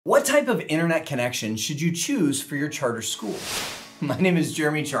What type of internet connection should you choose for your charter school? My name is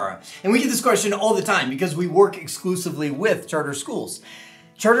Cioara, and we get this question all the time because we work exclusively with charter schools.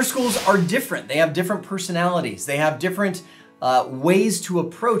 Charter schools are different. They have different personalities. They have different ways to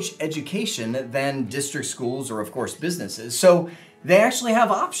approach education than district schools or, of course, businesses. So they actually have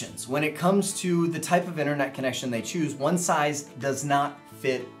options when it comes to the type of internet connection they choose. One size does not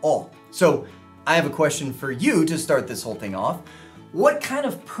fit all. So I have a question for you to start this whole thing off. What kind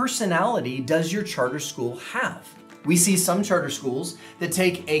of personality does your charter school have? We see some charter schools that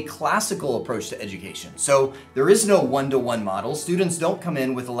take a classical approach to education. So there is no one-to-one model. Students don't come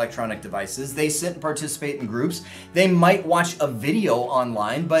in with electronic devices. They sit and participate in groups. They might watch a video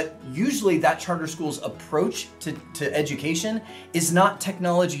online, but usually that charter school's approach to education is not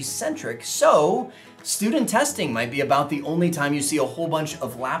technology-centric. So student testing might be about the only time you see a whole bunch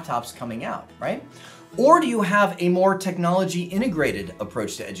of laptops coming out, right? Or do you have a more technology integrated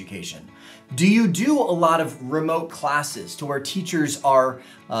approach to education? Do you do a lot of remote classes to where teachers are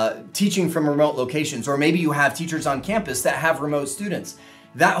teaching from remote locations? Or maybe you have teachers on campus that have remote students.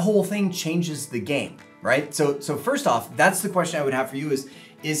 That whole thing changes the game, right? So first off, that's the question I would have for you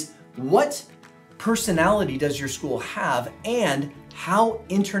is what personality does your school have and how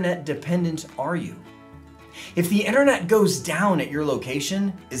internet dependent are you? If the internet goes down at your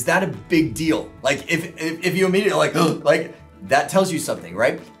location, is that a big deal? Like if you immediately like that tells you something,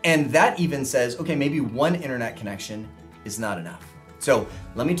 right? And that even says, okay, maybe one internet connection is not enough. So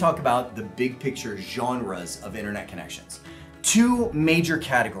let me talk about the big picture genres of internet connections. Two major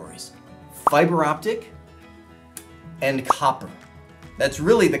categories, fiber optic and copper. That's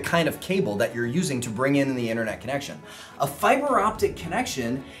really the kind of cable that you're using to bring in the internet connection. A fiber optic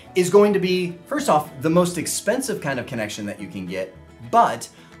connection is going to be, first off, the most expensive kind of connection that you can get, but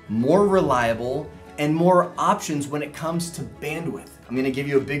more reliable and more options when it comes to bandwidth. I'm gonna give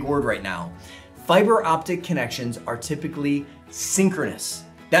you a big word right now. Fiber optic connections are typically synchronous.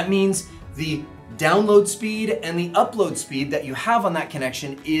 That means the download speed and the upload speed that you have on that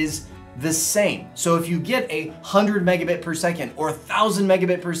connection is the same. So if you get 100 megabit per second or 1,000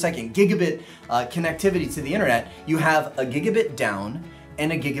 megabit per second gigabit connectivity to the internet, you have a gigabit down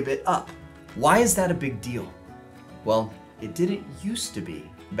and a gigabit up. Why is that a big deal? Well, it didn't used to be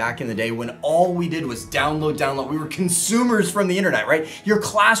back in the day when all we did was download. We were consumers from the internet, right? Your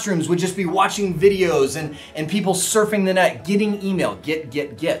classrooms would just be watching videos and people surfing the net, getting email,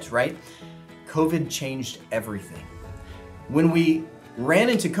 get, right? COVID changed everything. When we ran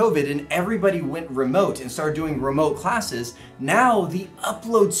into COVID and everybody went remote and started doing remote classes, now the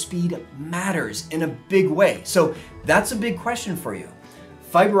upload speed matters in a big way. So that's a big question for you.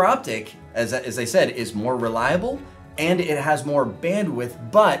 Fiber optic, as I said, is more reliable and it has more bandwidth,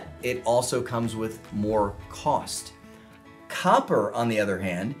 but it also comes with more cost. Copper, on the other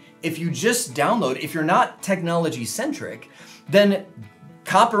hand, if you just download, if you're not technology centric, then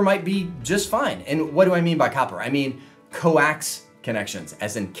copper might be just fine. And what do I mean by copper? I mean COAX connections,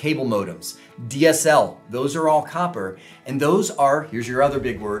 as in cable modems, DSL, those are all copper. And those are, here's your other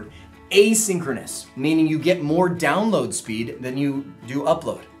big word, asynchronous, meaning you get more download speed than you do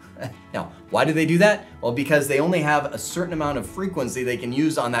upload. Now, why do they do that? Well, because they only have a certain amount of frequency they can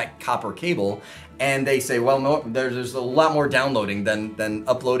use on that copper cable. And they say, well, no, there's a lot more downloading than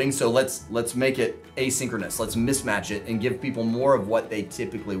uploading. So let's make it asynchronous. Let's mismatch it and give people more of what they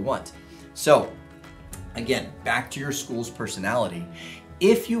typically want. So again, back to your school's personality.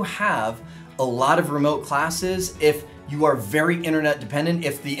 If you have a lot of remote classes, if you are very internet dependent,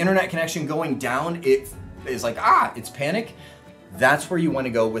 if the internet connection going down, it is like, it's panic, that's where you want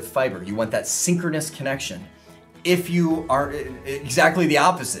to go with fiber. You want that synchronous connection. If you are exactly the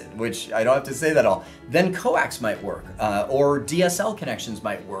opposite, which I don't have to say that all, then coax might work, or DSL connections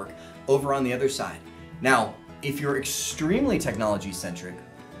might work over on the other side. Now, if you're extremely technology centric,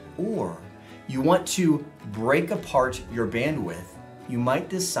 or you want to break apart your bandwidth, you might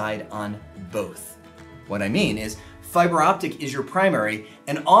decide on both. What I mean is fiber optic is your primary,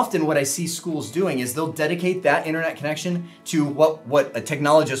 and often what I see schools doing is they'll dedicate that internet connection to what a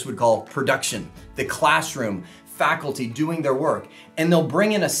technologist would call production, the classroom, faculty doing their work, and they'll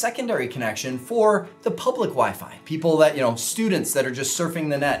bring in a secondary connection for the public Wi-Fi, people that, students that are just surfing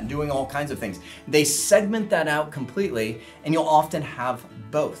the net and doing all kinds of things. They segment that out completely, and you'll often have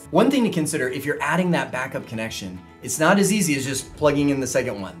both. One thing to consider if you're adding that backup connection, it's not as easy as just plugging in the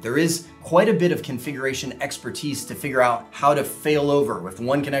second one. There is quite a bit of configuration expertise to figure out how to fail over if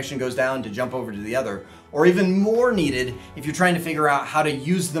one connection goes down to jump over to the other, or even more needed if you're trying to figure out how to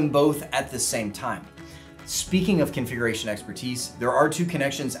use them both at the same time. Speaking of configuration expertise, there are two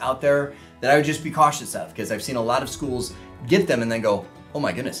connections out there that I would just be cautious of because I've seen a lot of schools get them and then go, Oh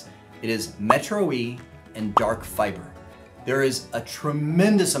my goodness, it is Metro E and dark fiber. There is a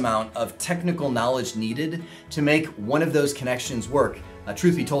tremendous amount of technical knowledge needed to make one of those connections work.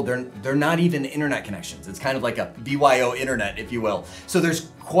 Truth be told, they're not even internet connections. It's kind of like a BYO internet, if you will. So there's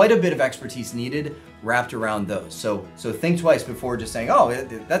quite a bit of expertise needed wrapped around those. So think twice before just saying, oh,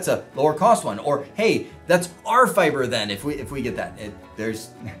 that's a lower cost one, or hey, that's our fiber then. If we get that,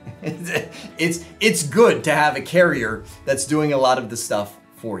 it's good to have a carrier that's doing a lot of the stuff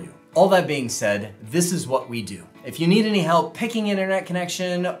for you. All that being said, this is what we do. If you need any help picking an internet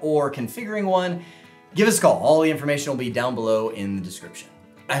connection or configuring one, give us a call. All the information will be down below in the description.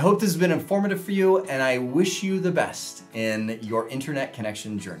 I hope this has been informative for you, and I wish you the best in your internet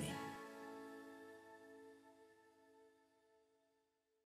connection journey.